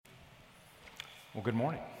Well, good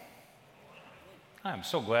morning. I'm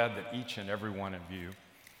so glad that each and every one of you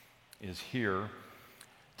is here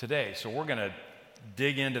today. So we're going to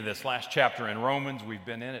dig into this last chapter in Romans. We've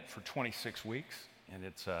been in it for 26 weeks, and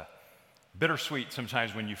it's bittersweet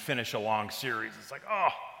sometimes when you finish a long series. It's like, oh,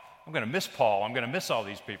 I'm going to miss Paul. I'm going to miss all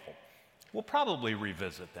these people. We'll probably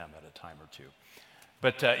revisit them at a time or two.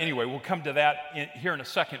 But anyway, we'll come to that here in a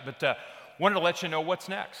second. But wanted to let you know what's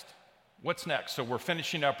next. What's next? So we're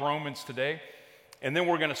finishing up Romans today. And then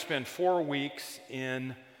we're going to spend 4 weeks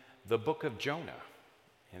in the book of Jonah.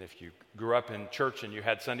 And if you grew up in church and you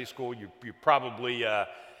had Sunday school, you probably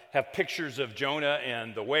have pictures of Jonah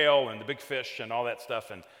and the whale and the big fish and all that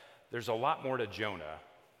stuff. And there's a lot more to Jonah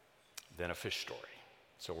than a fish story.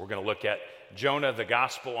 So we're going to look at Jonah, the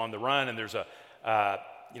gospel on the run. And there's we're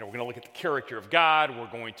going to look at the character of God.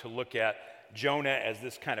 We're going to look at Jonah as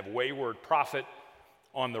this kind of wayward prophet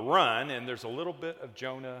on the run, and there's a little bit of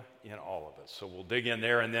Jonah in all of us. So we'll dig in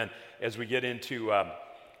there, and then as we get into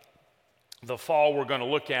the fall, we're going to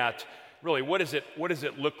look at really what does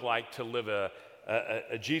it look like to live a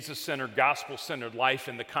Jesus-centered, gospel-centered life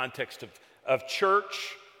in the context of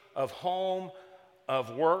church, of home,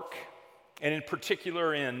 of work, and in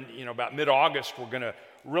particular in about mid-August, we're going to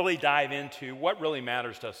really dive into what really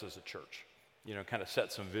matters to us as a church, kind of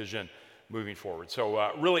set some vision moving forward.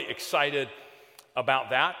 So really excited about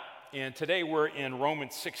that. And today we're in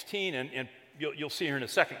Romans 16, and you'll see here in a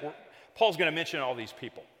second, Paul's going to mention all these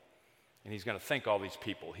people, and he's going to thank all these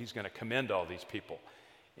people. He's going to commend all these people.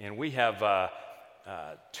 And we have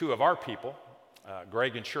two of our people,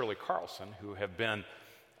 Greg and Shirley Carlson, who have been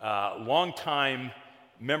longtime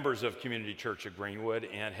members of Community Church of Greenwood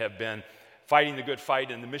and have been fighting the good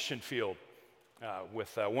fight in the mission field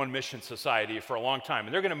with One Mission Society for a long time.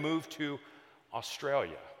 And they're going to move to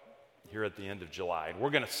Australia here at the end of July. And we're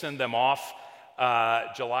going to send them off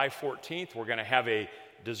July 14th. We're going to have a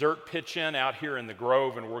dessert pitch-in out here in the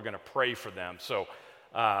Grove, and we're going to pray for them. So,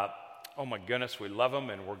 oh my goodness, we love them,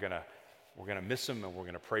 and we're going to miss them, and we're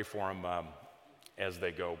going to pray for them as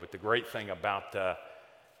they go. But the great thing about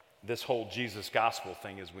this whole Jesus gospel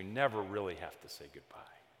thing is we never really have to say goodbye,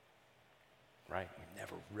 right? We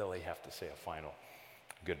never really have to say a final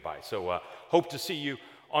goodbye. So hope to see you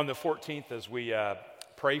on the 14th as we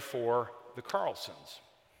pray for the Carlsons.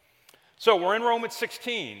 So we're in Romans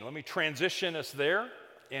 16. Let me transition us there.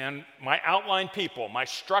 And my outline people, my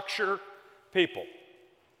structure people.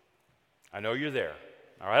 I know you're there.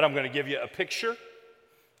 All right, I'm going to give you a picture.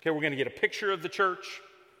 Okay, we're going to get a picture of the church.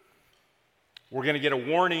 We're going to get a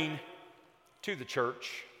warning to the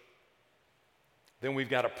church. Then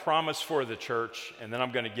we've got a promise for the church. And then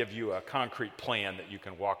I'm going to give you a concrete plan that you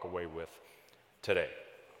can walk away with today.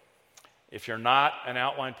 If you're not an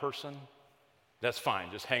outline person, that's fine.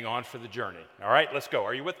 Just hang on for the journey. All right, let's go.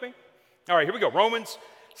 Are you with me? All right, here we go. Romans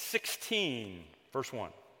 16, verse 1.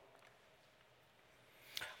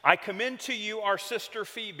 I commend to you our sister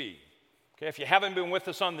Phoebe. Okay, if you haven't been with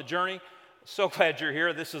us on the journey, so glad you're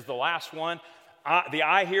here. This is the last one. The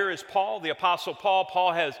I here is Paul, the Apostle Paul.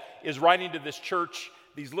 Paul is writing to this church,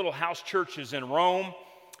 these little house churches in Rome,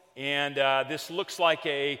 and this looks like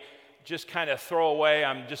a just kind of throw away.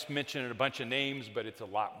 I'm just mentioning a bunch of names, but it's a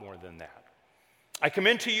lot more than that. I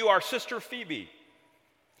commend to you our sister Phoebe,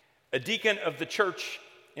 a deacon of the church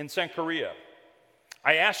in Cenchrea.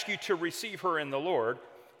 I ask you to receive her in the Lord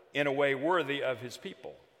in a way worthy of his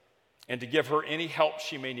people, and to give her any help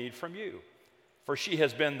she may need from you, for she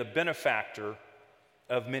has been the benefactor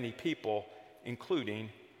of many people, including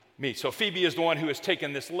me. So Phoebe is the one who has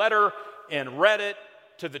taken this letter and read it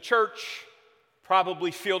to the church,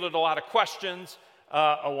 probably fielded a lot of questions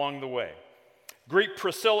along the way. Greet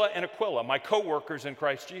Priscilla and Aquila, my co-workers in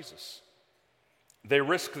Christ Jesus. They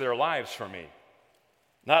risk their lives for me.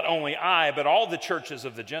 Not only I, but all the churches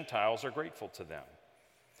of the Gentiles are grateful to them.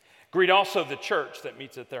 Greet also the church that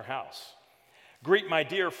meets at their house. Greet my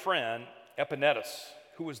dear friend Epanetus,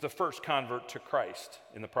 who was the first convert to Christ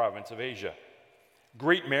in the province of Asia.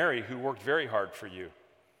 Greet Mary, who worked very hard for you.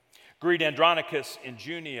 Greet Andronicus and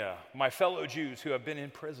Junia, my fellow Jews who have been in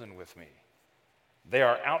prison with me. They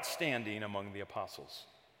are outstanding among the apostles,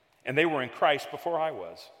 and they were in Christ before I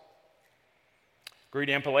was. Greet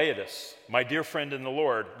Ampliatus, my dear friend in the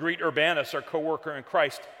Lord. Greet Urbanus, our co-worker in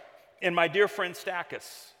Christ, and my dear friend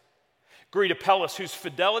Stachys. Greet Apelles, whose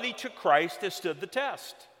fidelity to Christ has stood the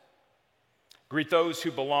test. Greet those who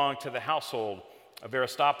belong to the household of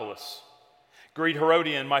Aristobulus. Greet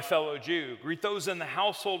Herodian, my fellow Jew. Greet those in the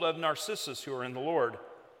household of Narcissus who are in the Lord.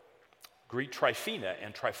 Greet Tryphena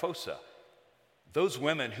and Tryphosa, those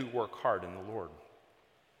women who work hard in the Lord.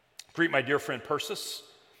 Greet my dear friend Persis,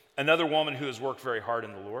 another woman who has worked very hard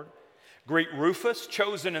in the Lord. Greet Rufus,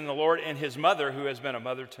 chosen in the Lord, and his mother, who has been a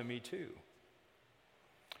mother to me too.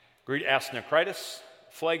 Greet Asyncritus,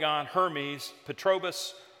 Phlegon, Hermes,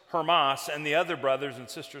 Patrobas, Hermas, and the other brothers and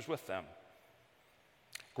sisters with them.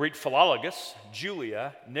 Greet Philologus,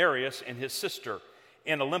 Julia, Nereus, and his sister,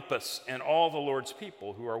 and Olympus, and all the Lord's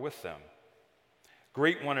people who are with them.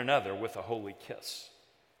 Greet one another with a holy kiss.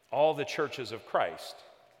 All the churches of Christ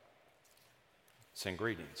send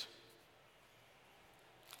greetings.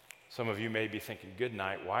 Some of you may be thinking, good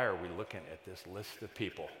night, why are we looking at this list of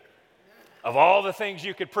people? Of all the things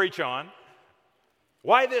you could preach on,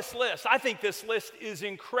 why this list? I think this list is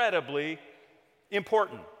incredibly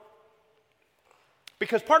important.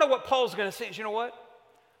 Because part of what Paul's going to say is, you know what?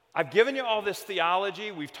 I've given you all this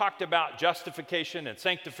theology. We've talked about justification and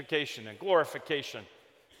sanctification and glorification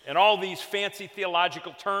and all these fancy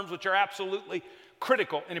theological terms which are absolutely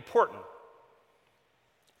critical and important.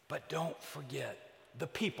 But don't forget the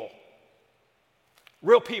people.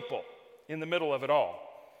 Real people in the middle of it all.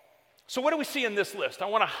 So what do we see in this list? I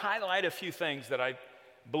want to highlight a few things that I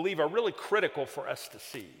believe are really critical for us to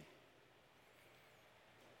see.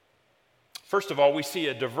 First of all, we see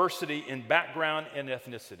a diversity in background and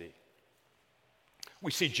ethnicity.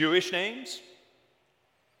 We see Jewish names.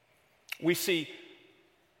 We see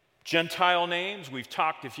Gentile names.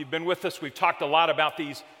 If you've been with us, we've talked a lot about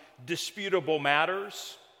these disputable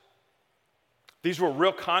matters. These were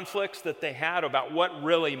real conflicts that they had about what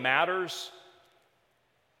really matters.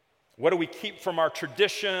 What do we keep from our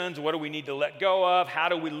traditions? What do we need to let go of? How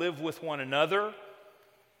do we live with one another?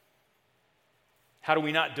 How do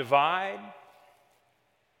we not divide?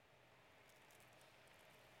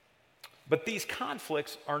 But these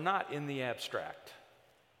conflicts are not in the abstract.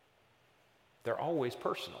 They're always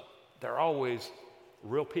personal. They're always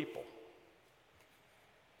real people.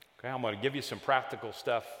 Okay, I'm going to give you some practical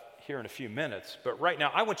stuff here in a few minutes, but right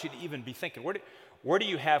now I want you to even be thinking, where do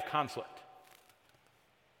you have conflict?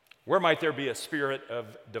 Where might there be a spirit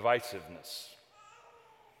of divisiveness?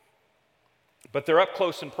 But they're up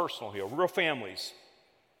close and personal here, real families,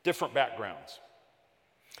 different backgrounds.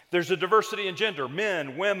 There's a diversity in gender,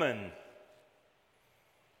 men, women,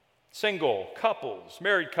 single, couples,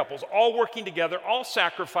 married couples, all working together, all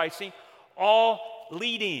sacrificing, all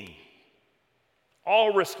leading,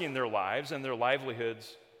 all risking their lives and their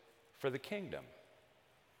livelihoods for the kingdom.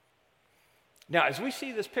 Now, as we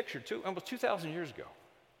see this picture, almost 2,000 years ago,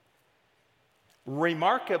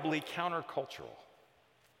 remarkably countercultural.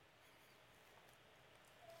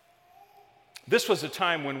 This was a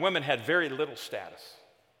time when women had very little status.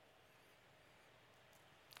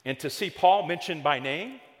 And to see Paul mentioned by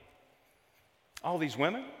name, all these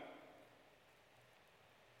women,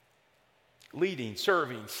 leading,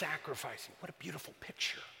 serving, sacrificing, what a beautiful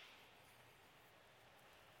picture.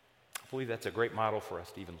 I believe that's a great model for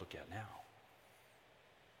us to even look at now.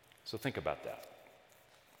 So think about that.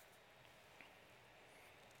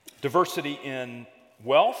 Diversity in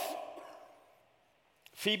wealth.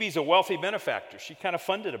 Phoebe's a wealthy benefactor. She kind of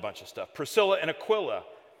funded a bunch of stuff. Priscilla and Aquila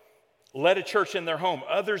led a church in their home.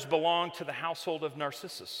 Others belonged to the household of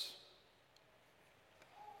Narcissus.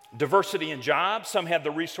 Diversity in jobs. Some had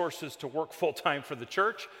the resources to work full-time for the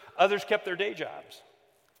church. Others kept their day jobs.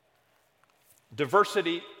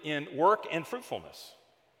 Diversity in work and fruitfulness.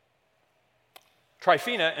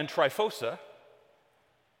 Tryphena and Tryphosa,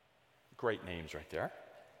 great names right there.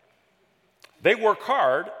 They work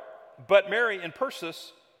hard, but Mary and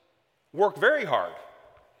Persis work very hard.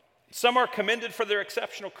 Some are commended for their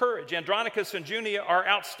exceptional courage. Andronicus and Junia are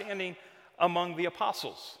outstanding among the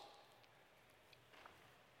apostles.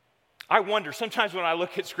 I wonder, sometimes when I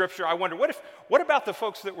look at Scripture, I wonder, what about the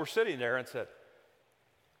folks that were sitting there and said,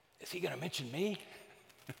 is he going to mention me?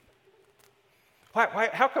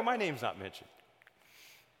 How come my name's not mentioned?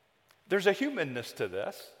 There's a humanness to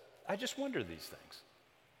this. I just wonder these things.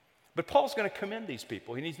 But Paul's going to commend these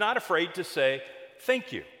people, and he's not afraid to say,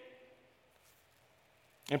 thank you,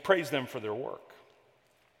 and praise them for their work.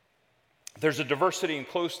 There's a diversity and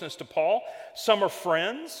closeness to Paul. Some are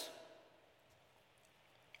friends.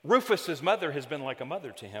 Rufus' mother has been like a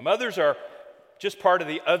mother to him. Others are just part of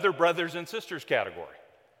the other brothers and sisters category.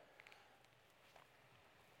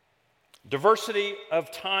 Diversity of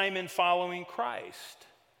time in following Christ.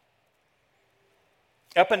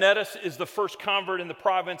 Epaenetus is the first convert in the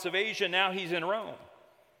province of Asia. Now he's in Rome.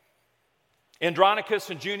 Andronicus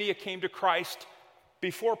and Junia came to Christ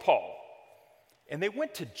before Paul, and they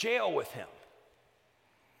went to jail with him.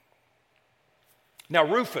 Now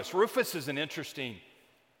Rufus is an interesting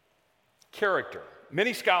character.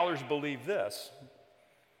 Many scholars believe this.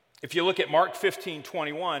 If you look at Mark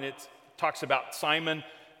 15:21, it talks about Simon,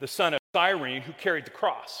 the son of Cyrene, who carried the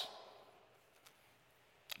cross.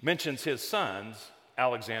 mentions his sons,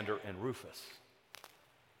 Alexander and Rufus.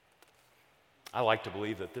 I like to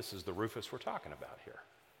believe that this is the Rufus we're talking about here.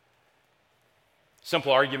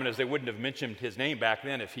 Simple argument is they wouldn't have mentioned his name back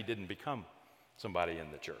then if he didn't become somebody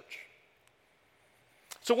in the church.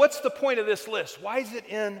 So what's the point of this list? Why is it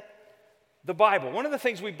in the Bible? One of the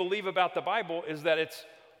things we believe about the Bible is that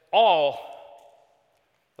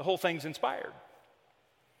the whole thing's inspired.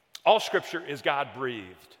 All Scripture is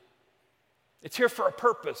God-breathed. It's here for a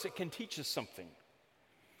purpose. It can teach us something.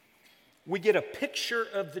 We get a picture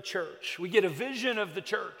of the church. We get a vision of the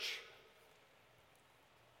church.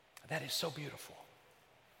 That is so beautiful.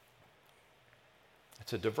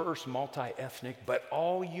 It's a diverse, multi-ethnic, but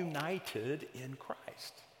all united in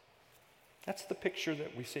Christ. That's the picture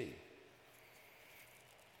that we see.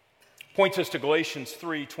 Points us to Galatians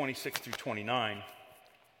 3:26 through 29.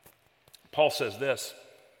 Paul says this,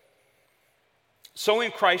 "So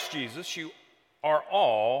in Christ Jesus you are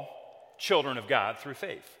all children of God through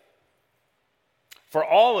faith. For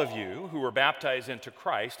all of you who were baptized into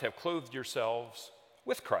Christ have clothed yourselves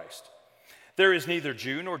with Christ. There is neither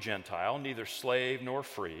Jew nor Gentile, neither slave nor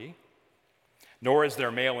free, nor is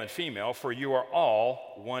there male and female, for you are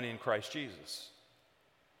all one in Christ Jesus.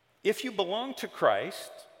 If you belong to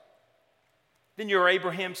Christ, then you are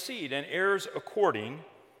Abraham's seed and heirs according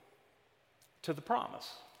to the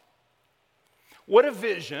promise." What a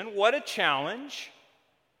vision, what a challenge.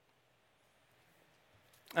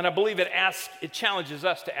 And I believe it challenges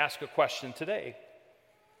us to ask a question today.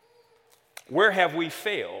 Where have we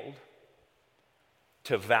failed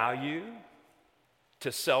to value,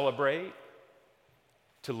 to celebrate,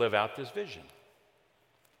 to live out this vision?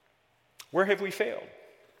 Where have we failed?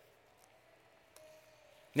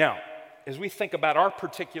 Now, as we think about our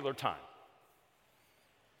particular time,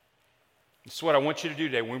 this is what I want you to do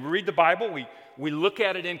today. When we read the Bible, we look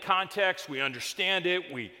at it in context, we understand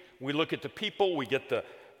it, we look at the people, we get the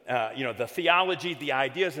theology, the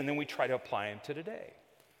ideas, and then we try to apply them to today.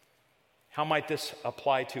 How might this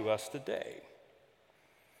apply to us today?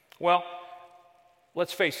 Well,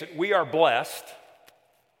 let's face it, we are blessed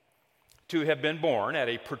to have been born at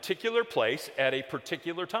a particular place at a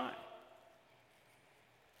particular time.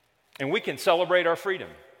 And we can celebrate our freedom.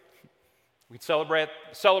 We can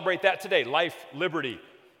celebrate that today. Life, liberty,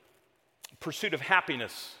 pursuit of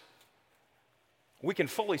happiness. We can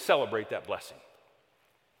fully celebrate that blessing.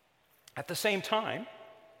 At the same time,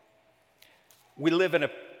 we live in a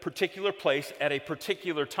particular place at a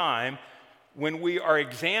particular time when we are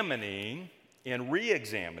examining and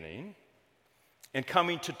re-examining and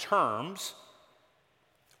coming to terms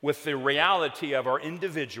with the reality of our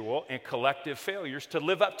individual and collective failures to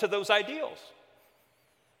live up to those ideals.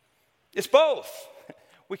 It's both.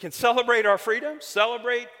 We can celebrate our freedom,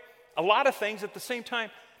 celebrate a lot of things at the same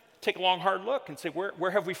time, take a long, hard look and say,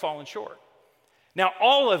 where have we fallen short? Now,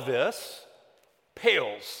 all of this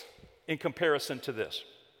pales in comparison to this.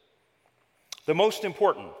 The most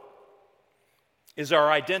important is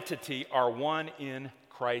our identity, our one in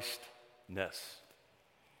Christness.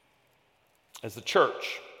 As the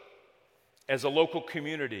church, as a local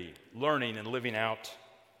community, learning and living out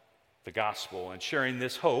the gospel and sharing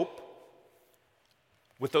this hope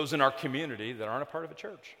with those in our community that aren't a part of a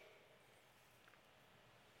church.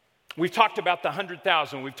 We've talked about the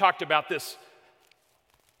 100,000. We've talked about this,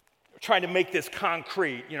 trying to make this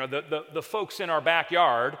concrete. You know, the folks in our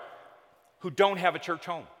backyard who don't have a church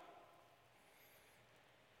home.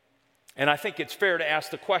 And I think it's fair to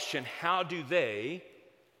ask the question, how do they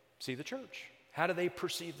see the church? How do they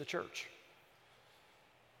perceive the church?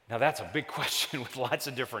 Now that's a big question with lots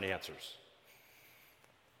of different answers.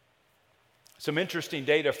 Some interesting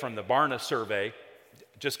data from the Barna survey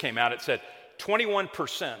just came out. It said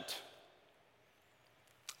 21%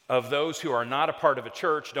 of those who are not a part of a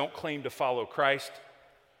church don't claim to follow Christ.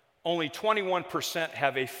 Only 21%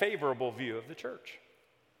 have a favorable view of the church.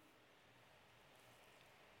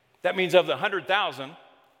 That means of the 100,000,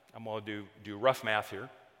 I'm going to do rough math here.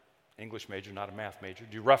 English major, not a math major.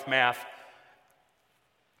 Do rough math.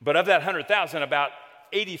 But of that 100,000, about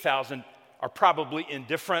 80,000 are probably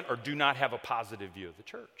indifferent or do not have a positive view of the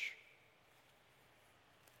church.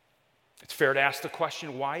 It's fair to ask the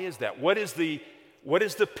question, why is that? What is the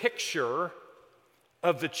picture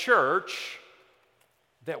of the church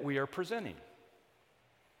that we are presenting?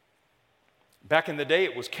 Back in the day,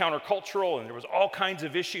 it was countercultural and there was all kinds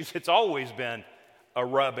of issues. It's always been a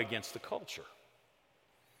rub against the culture.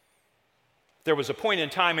 There was a point in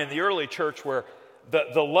time in the early church where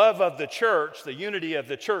the love of the church, the unity of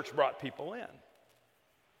the church brought people in.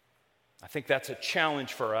 I think that's a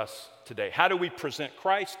challenge for us today. How do we present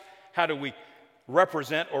Christ? How do we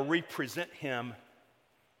represent or represent him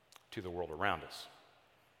to the world around us.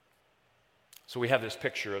 So we have this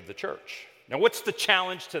picture of the church. Now, what's the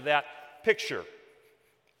challenge to that picture?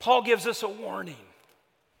 Paul gives us a warning.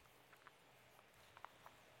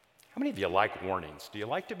 How many of you like warnings? Do you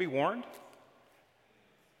like to be warned?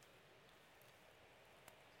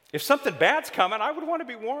 If something bad's coming, I would want to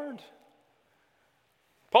be warned.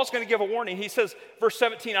 Paul's going to give a warning. He says, verse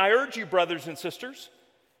 17, I urge you, brothers and sisters,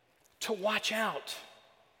 to watch out.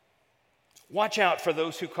 Watch out for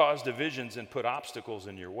those who cause divisions and put obstacles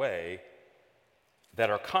in your way that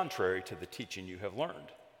are contrary to the teaching you have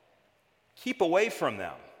learned. Keep away from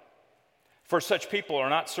them, for such people are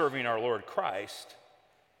not serving our Lord Christ,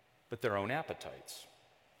 but their own appetites.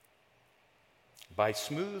 By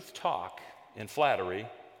smooth talk and flattery,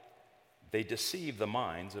 they deceive the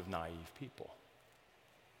minds of naive people.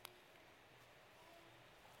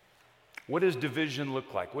 What does division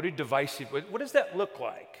look like? What what does that look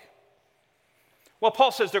like? Well,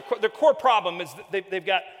 Paul says their core problem is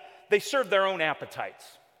that they serve their own appetites,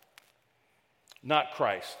 not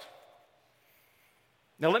Christ.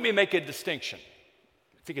 Now, let me make a distinction.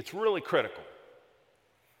 I think it's really critical.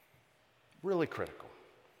 Really critical.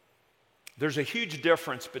 There's a huge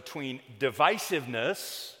difference between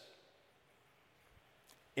divisiveness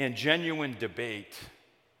and genuine debate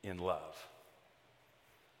in love.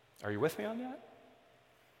 Are you with me on that?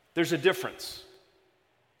 There's a difference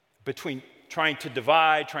between trying to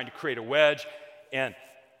divide, trying to create a wedge, and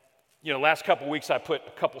last couple weeks I put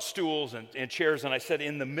a couple stools and chairs, and I said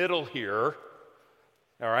in the middle here,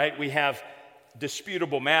 all right, we have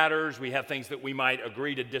disputable matters, we have things that we might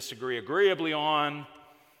agree to disagree agreeably on,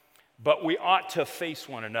 but we ought to face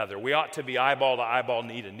one another. We ought to be eyeball to eyeball,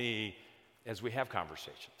 knee to knee as we have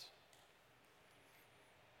conversations.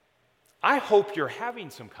 I hope you're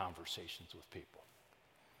having some conversations with people.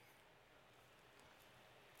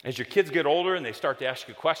 As your kids get older and they start to ask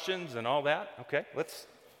you questions and all that, okay,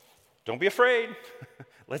 don't be afraid.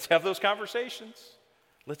 Let's have those conversations.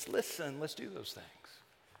 Let's listen. Let's do those things.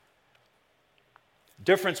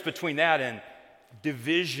 Difference between that and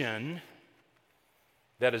division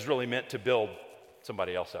that is really meant to build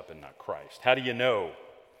somebody else up and not Christ. How do you know?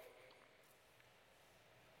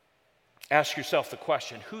 Ask yourself the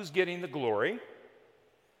question, who's getting the glory?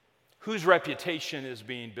 Whose reputation is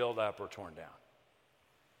being built up or torn down?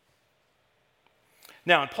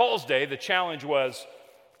 Now, in Paul's day, the challenge was,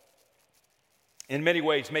 in many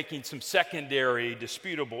ways, making some secondary,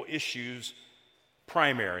 disputable issues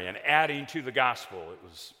primary and adding to the gospel. It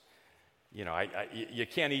was, you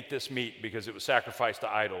can't eat this meat because it was sacrificed to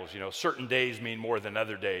idols. Certain days mean more than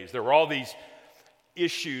other days. There were all these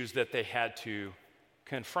issues that they had to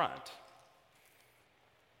confront.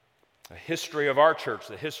 The history of our church,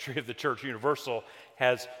 the history of the Church Universal,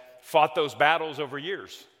 has fought those battles over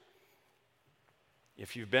years.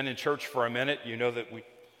 If you've been in church for a minute, you know that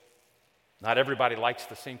not everybody likes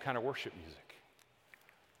the same kind of worship music.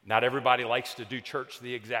 Not everybody likes to do church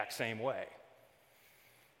the exact same way.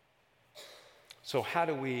 So how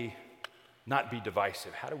do we not be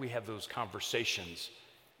divisive? How do we have those conversations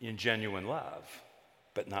in genuine love,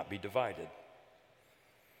 but not be divided?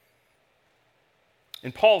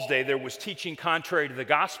 In Paul's day, there was teaching contrary to the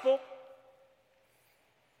gospel,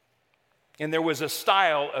 and there was a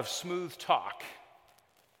style of smooth talk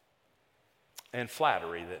and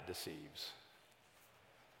flattery that deceives.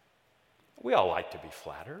 We all like to be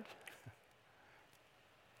flattered.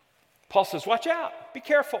 Paul says, watch out, be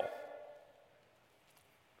careful.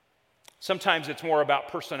 Sometimes it's more about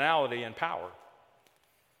personality and power.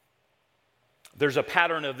 There's a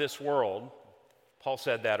pattern of this world. Paul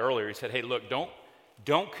said that earlier. He said, hey, look,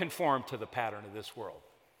 don't conform to the pattern of this world.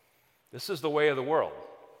 This is the way of the world.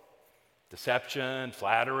 Deception,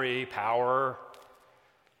 flattery, power.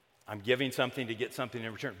 I'm giving something to get something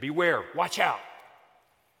in return. Beware, watch out.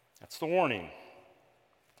 That's the warning.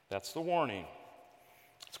 That's the warning.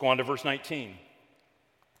 Let's go on to verse 19.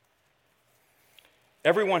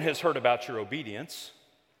 Everyone has heard about your obedience.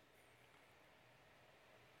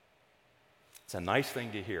 It's a nice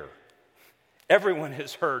thing to hear. Everyone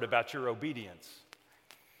has heard about your obedience.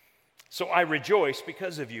 So I rejoice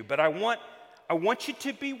because of you, but I want you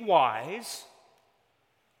to be wise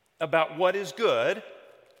about what is good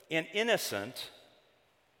and innocent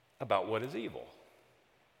about what is evil.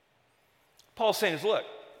 Paul's saying is, look,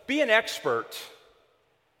 be an expert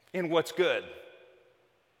in what's good.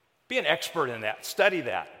 Be an expert in that. Study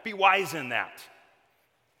that. Be wise in that.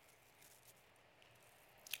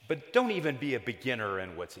 But don't even be a beginner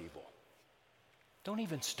in what's evil. Don't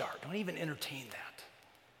even start. Don't even entertain that.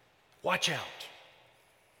 Watch out.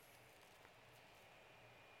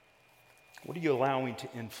 What are you allowing to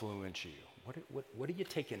influence you? What are you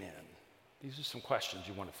taking in? These are some questions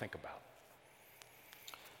you want to think about.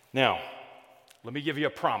 Now, let me give you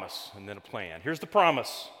a promise and then a plan. Here's the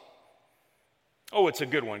promise. Oh, it's a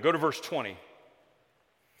good one. Go to verse 20.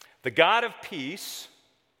 The God of peace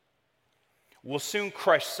will soon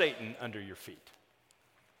crush Satan under your feet.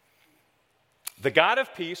 The God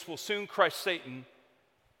of peace will soon crush Satan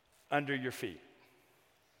under your feet.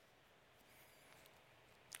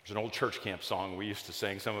 There's an old church camp song we used to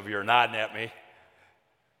sing. Some of you are nodding at me.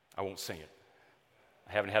 I won't sing it.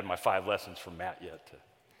 I haven't had my 5 lessons from Matt yet to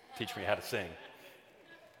teach me how to sing.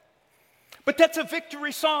 But that's a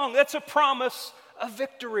victory song. That's a promise of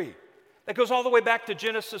victory. That goes all the way back to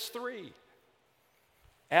Genesis 3.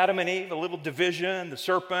 Adam and Eve, a little division, the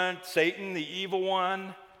serpent, Satan, the evil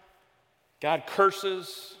one. God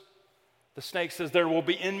curses. The snake says there will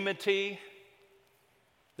be enmity.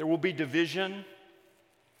 There will be division.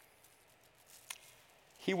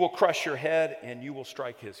 He will crush your head and you will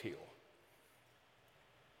strike his heel.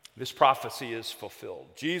 This prophecy is fulfilled.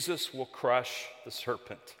 Jesus will crush the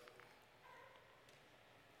serpent.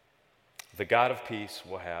 The God of peace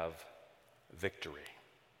will have victory.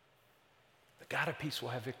 The God of peace will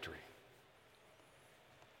have victory.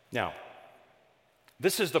 Now,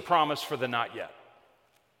 this is the promise for the not yet.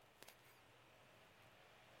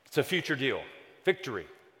 It's a future deal. Victory.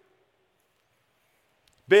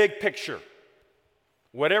 Big picture.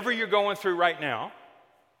 Whatever you're going through right now,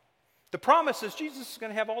 the promise is Jesus is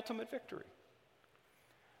going to have ultimate victory.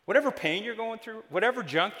 Whatever pain you're going through, whatever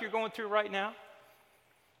junk you're going through right now,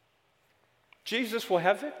 Jesus will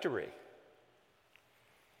have victory.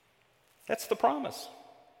 That's the promise.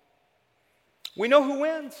 We know who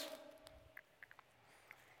wins.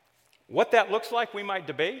 What that looks like, we might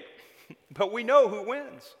debate, but we know who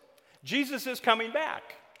wins. Jesus is coming back.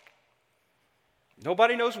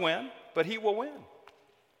 Nobody knows when, but he will win.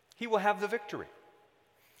 He will have the victory.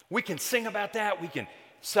 We can sing about that. We can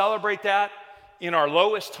celebrate that. In our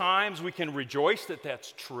lowest times, we can rejoice that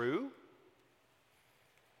that's true.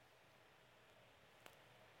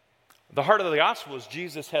 The heart of the gospel is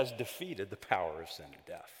Jesus has defeated the power of sin and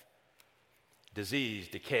death. Disease,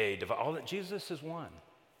 decay, all that Jesus has won.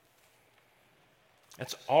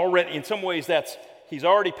 That's already, in some ways, he's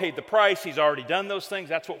already paid the price. He's already done those things.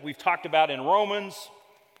 That's what we've talked about in Romans.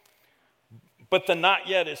 But the not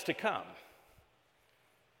yet is to come.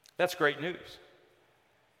 That's great news.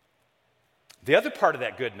 The other part of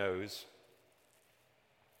that good news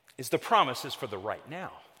is the promise is for the right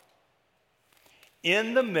now.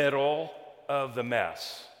 In the middle of the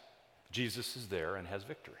mess, Jesus is there and has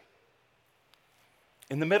victory.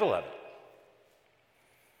 In the middle of it.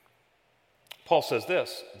 Paul says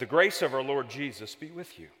this, the grace of our Lord Jesus be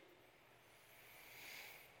with you.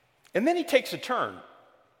 And then he takes a turn.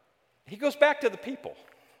 He goes back to the people,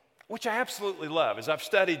 which I absolutely love. As I've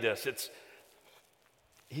studied this,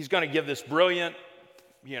 he's going to give this brilliant,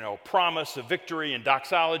 promise of victory and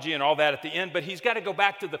doxology and all that at the end, but he's got to go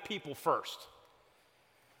back to the people first.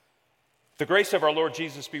 The grace of our Lord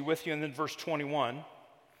Jesus be with you. And then verse 21,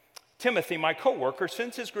 Timothy, my co-worker,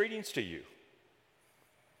 sends his greetings to you,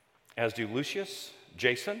 as do Lucius,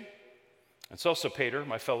 Jason, and Sosipater,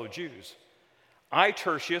 my fellow Jews. I,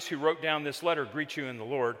 Tertius, who wrote down this letter, greet you in the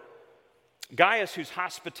Lord. Gaius, whose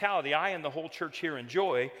hospitality I and the whole church here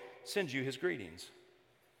enjoy, sends you his greetings.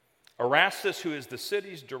 Erastus, who is the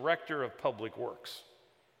city's director of public works.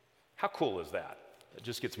 How cool is that? It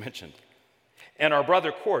just gets mentioned. And our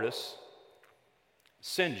brother Quartus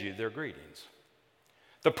sends you their greetings.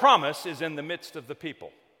 The promise is in the midst of the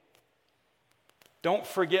people. Don't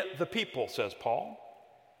forget the people, says Paul.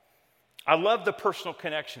 I love the personal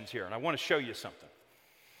connections here, and I want to show you something.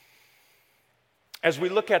 As we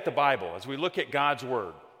look at the Bible, as we look at God's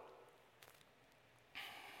Word,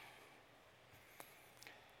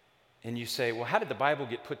 and you say, well, how did the Bible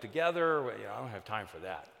get put together? Well, I don't have time for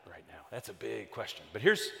that right now. That's a big question. But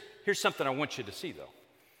here's something I want you to see, though.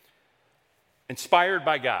 Inspired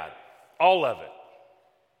by God, all of it.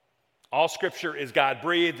 All Scripture is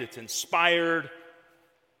God-breathed. It's inspired.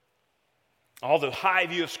 All the high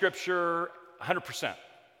view of Scripture, 100%.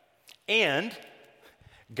 And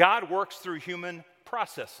God works through human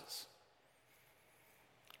processes.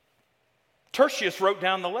 Tertius wrote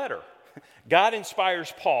down the letter. God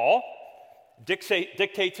inspires Paul,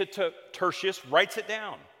 dictates it to Tertius, writes it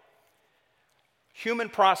down. Human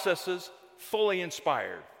processes, fully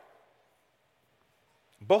inspired.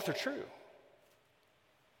 Both are true.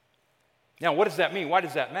 Now, what does that mean? Why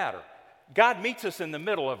does that matter? God meets us in the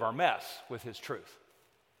middle of our mess with his truth.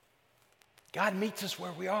 God meets us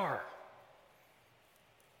where we are.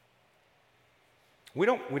 We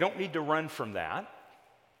don't need to run from that.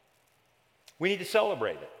 We need to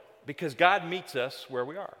celebrate it because God meets us where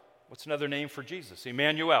we are. What's another name for Jesus?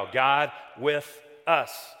 Emmanuel, God with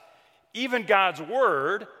us. Even God's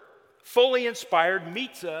word, fully inspired,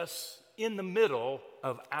 meets us in the middle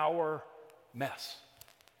of our mess.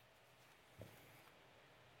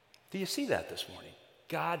 Do you see that this morning?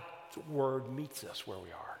 God's word meets us where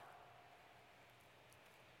we are.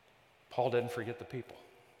 Paul didn't forget the people.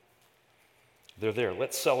 They're there.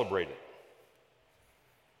 Let's celebrate it.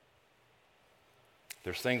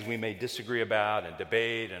 There's things we may disagree about and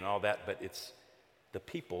debate and all that, but it's the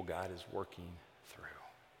people God is working through.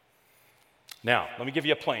 Now, let me give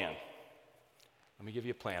you a plan.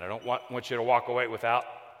 I don't want you to walk away without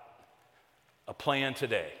a plan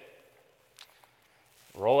today.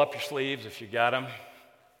 Roll up your sleeves if you got them.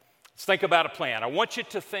 Let's think about a plan. I want you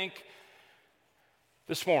to think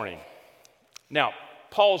this morning. Now,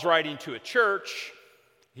 Paul's writing to a church.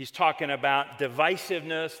 He's talking about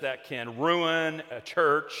divisiveness that can ruin a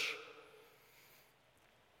church.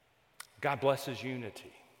 God blesses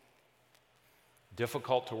unity.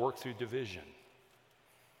 Difficult to work through division.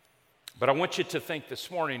 But I want you to think this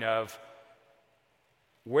morning of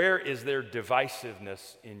where is there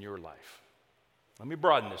divisiveness in your life? Let me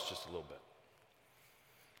broaden this just a little bit.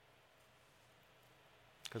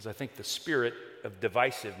 Because I think the spirit of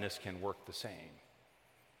divisiveness can work the same.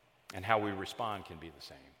 And how we respond can be the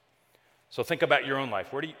same. So think about your own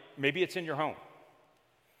life. Maybe it's in your home.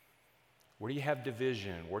 Where do you have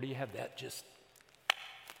division? Where do you have that just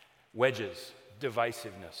wedges,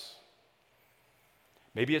 divisiveness?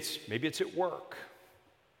 Maybe it's at work.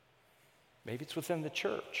 Maybe it's within the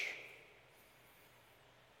church.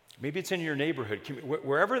 Maybe it's in your neighborhood.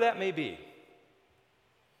 Wherever that may be.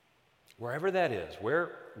 Wherever that is,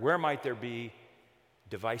 where might there be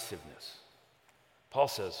divisiveness? Paul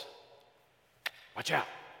says, watch out,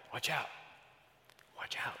 watch out,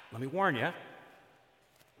 watch out. Let me warn you.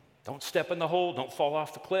 Don't step in the hole. Don't fall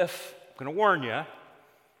off the cliff. I'm going to warn you. I'm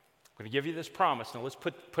going to give you this promise. Now let's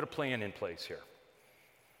put a plan in place here.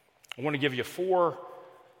 I want to give you four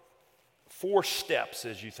steps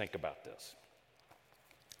as you think about this.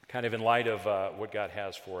 Kind of in light of what God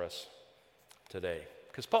has for us today.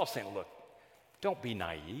 Because Paul's saying, look, don't be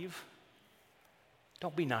naive.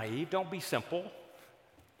 Don't be naive. Don't be simple.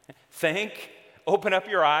 Think. Open up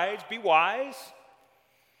your eyes. Be wise.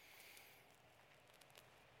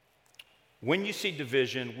 When you see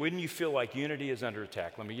division, when you feel like unity is under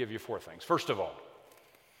attack, let me give you four things. First of all,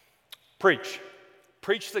 preach.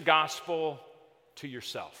 Preach the gospel to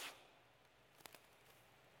yourself.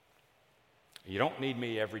 You don't need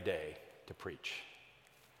me every day to preach.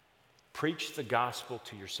 Preach the gospel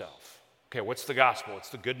to yourself. Okay, what's the gospel? It's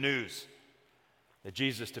the good news that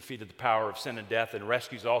Jesus defeated the power of sin and death and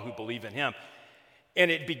rescues all who believe in him. And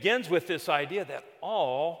it begins with this idea that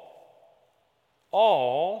all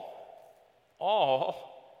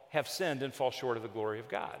have sinned and fall short of the glory of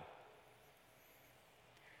God.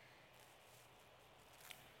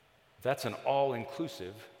 That's an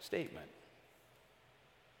all-inclusive statement.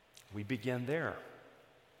 We begin there.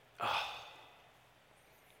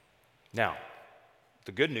 Now,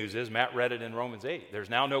 the good news is, Matt read it in Romans 8. There's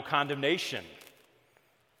now no condemnation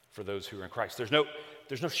for those who are in Christ. There's no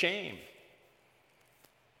shame.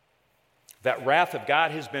 That wrath of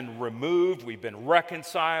God has been removed. We've been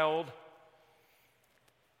reconciled.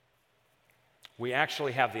 We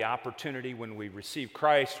actually have the opportunity when we receive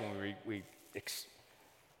Christ, when we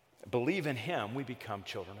believe in him, we become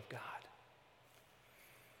children of God.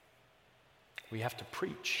 We have to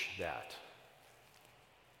preach that.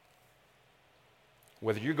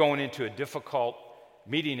 Whether you're going into a difficult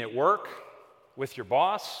meeting at work with your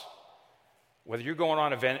boss, whether you're going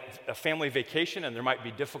on a family vacation and there might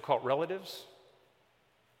be difficult relatives,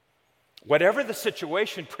 whatever the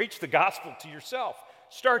situation, preach the gospel to yourself.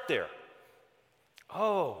 Start there.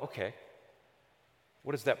 Oh, okay.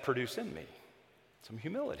 What does that produce in me? Some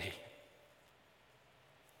humility.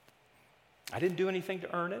 I didn't do anything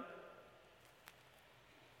to earn it.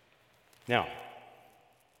 Now,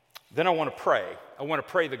 then I want to pray. I want to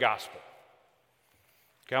pray the gospel.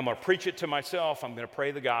 Okay, I'm going to preach it to myself. I'm going to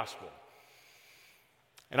pray the gospel.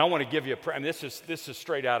 And I want to give you a prayer. And this is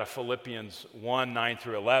straight out of Philippians 1, 9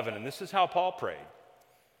 through 11. And this is how Paul prayed.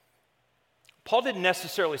 Paul didn't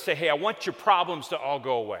necessarily say, hey, I want your problems to all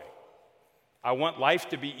go away. I want life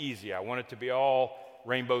to be easy. I want it to be all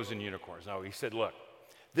rainbows and unicorns. No, he said, look,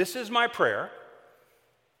 this is my prayer.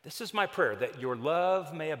 This is my prayer, that your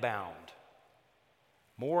love may abound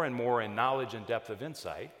more and more in knowledge and depth of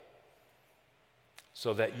insight,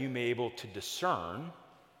 so that you may be able to discern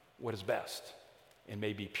what is best and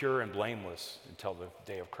may be pure and blameless until the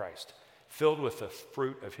day of Christ, filled with the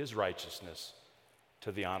fruit of his righteousness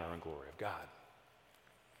to the honor and glory of God.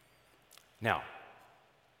 Now,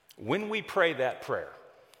 when we pray that prayer,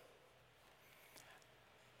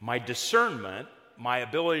 my discernment, my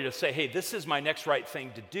ability to say, hey, this is my next right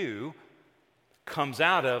thing to do, comes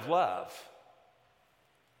out of love.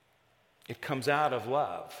 It comes out of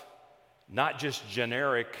love. Not just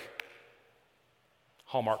generic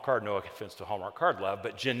Hallmark card, no offense to Hallmark card love,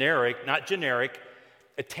 but not generic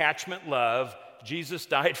attachment love. Jesus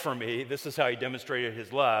died for me. This is how he demonstrated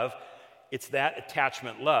his love. It's that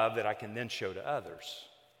attachment love that I can then show to others.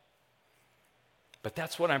 But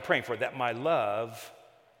that's what I'm praying for, that my love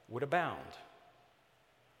would abound.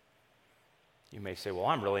 You may say, well,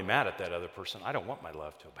 I'm really mad at that other person. I don't want my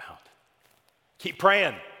love to abound. Keep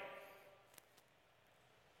praying.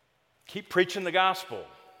 Keep preaching the gospel.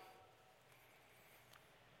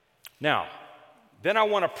 Now, then I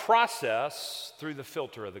want to process through the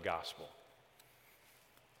filter of the gospel.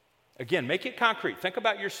 Again, make it concrete. Think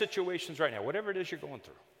about your situations right now, whatever it is you're going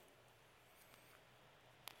through.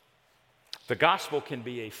 The gospel can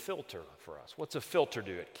be a filter for us. What's a filter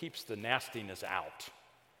do? It keeps the nastiness out.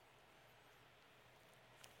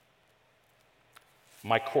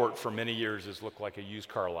 My court for many years has looked like a used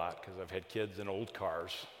car lot because I've had kids in old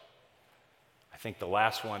cars. I think the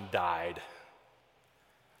last one died.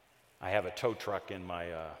 I have a tow truck in my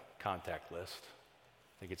contact list.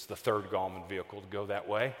 I think it's the third Gallman vehicle to go that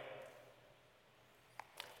way.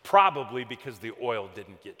 Probably because the oil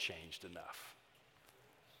didn't get changed enough.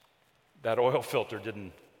 That oil filter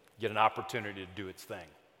didn't get an opportunity to do its thing.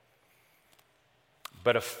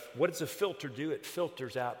 But what does a filter do? It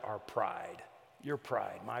filters out our pride, your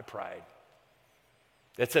pride, my pride.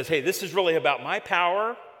 That says, hey, this is really about my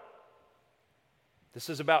power. This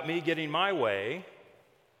is about me getting my way.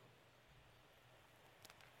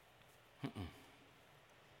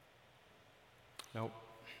 Nope,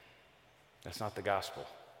 that's not the gospel.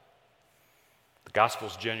 The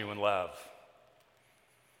gospel's genuine love.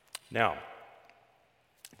 Now,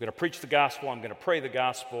 I'm going to preach the gospel. I'm going to pray the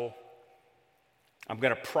gospel. I'm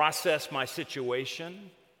going to process my situation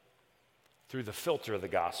through the filter of the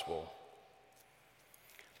gospel.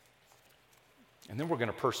 And then we're going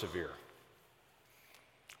to persevere.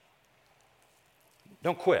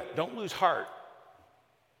 Don't quit. Don't lose heart.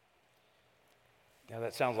 Now,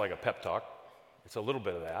 that sounds like a pep talk. It's a little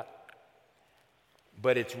bit of that.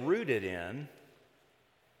 But it's rooted in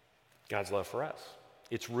God's love for us.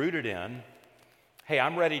 It's rooted in, hey,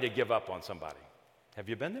 I'm ready to give up on somebody. Have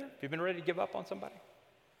you been there? Have you been ready to give up on somebody?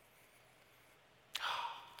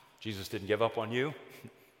 Jesus didn't give up on you.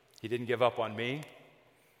 He didn't give up on me.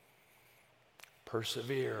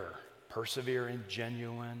 Persevere. Persevere in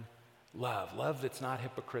genuine love. Love that's not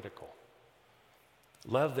hypocritical.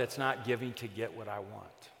 Love that's not giving to get what I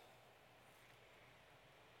want.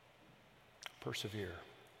 Persevere.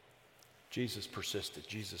 Jesus persisted.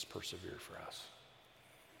 Jesus persevered for us.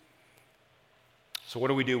 So what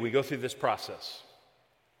do? We go through this process.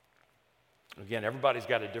 Again, everybody's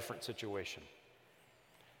got a different situation.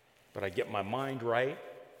 But I get my mind right.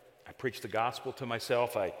 I preach the gospel to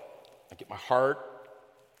myself. I get my heart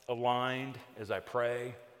aligned as I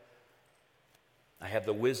pray. I have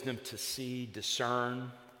the wisdom to see,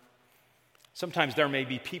 discern. Sometimes there may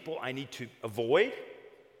be people I need to avoid.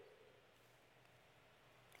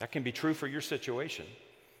 That can be true for your situation.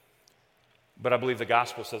 But I believe the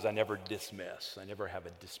gospel says I never dismiss. I never have a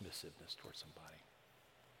dismissiveness towards somebody.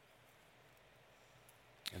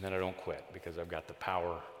 And then I don't quit because I've got the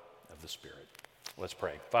power of the Spirit. Let's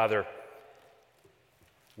pray. Father,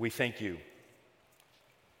 we thank you.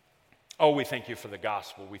 Oh, we thank you for the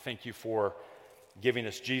gospel. We thank you for giving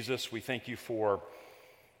us Jesus. We thank you for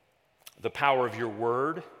the power of your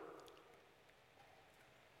word.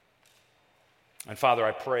 And Father,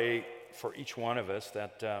 I pray for each one of us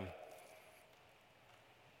that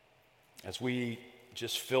as we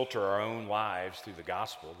just filter our own lives through the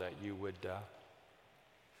gospel, that you would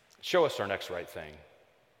show us our next right thing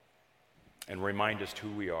and remind us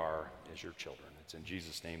who we are as your children. It's in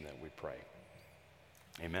Jesus' name that we pray.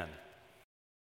 Amen.